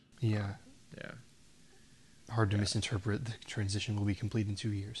meant. Yeah. Yeah. Hard to misinterpret. The transition will be complete in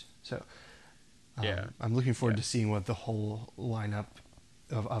 2 years. So yeah, I'm looking forward to seeing what the whole lineup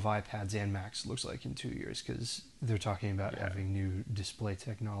of iPads and Macs looks like in 2 years, because they're talking about having new display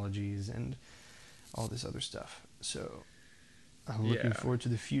technologies and all this other stuff. So I'm looking forward to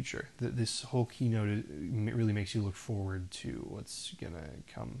the future. This whole keynote really makes you look forward to what's going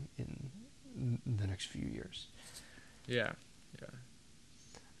to come in the next few years. Yeah.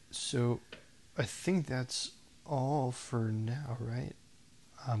 So I think that's all for now, right?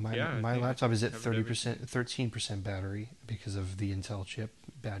 My think laptop is at covered everything. 13% battery because of the Intel chip,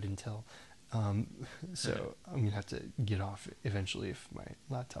 bad Intel. Um, so I'm gonna have to get off eventually if my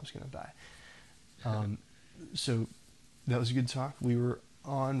laptop's gonna die. So that was a good talk. We were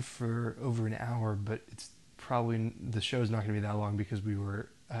on for over an hour, but it's probably the show's not gonna be that long because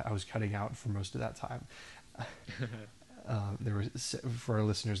I was cutting out for most of that time. There was for our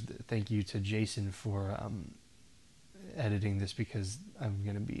listeners. Thank you to Jason for editing this because I'm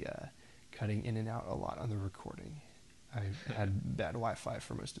going to be cutting in and out a lot on the recording. I had bad Wi-Fi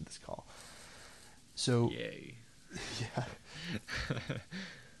for most of this call. So, Yay. yeah.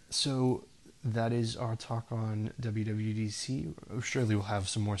 So that is our talk on WWDC. Surely we'll have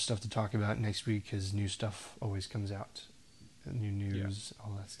some more stuff to talk about next week because new stuff always comes out. New news,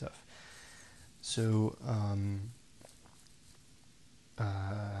 all that stuff. So,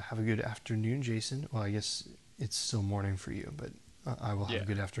 have a good afternoon, Jason. Well, I guess it's still morning for you, but I will have a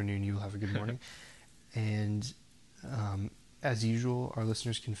good afternoon. You will have a good morning. And as usual, our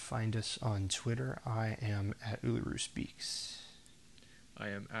listeners can find us on Twitter. I am at Uluru Speaks. I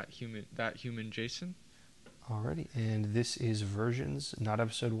am at human Jason. Alrighty, and this is Versions, not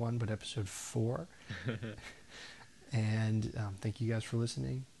episode 1, but episode 4. And thank you guys for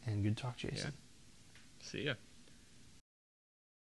listening, and good talk, Jason. Yeah. See ya.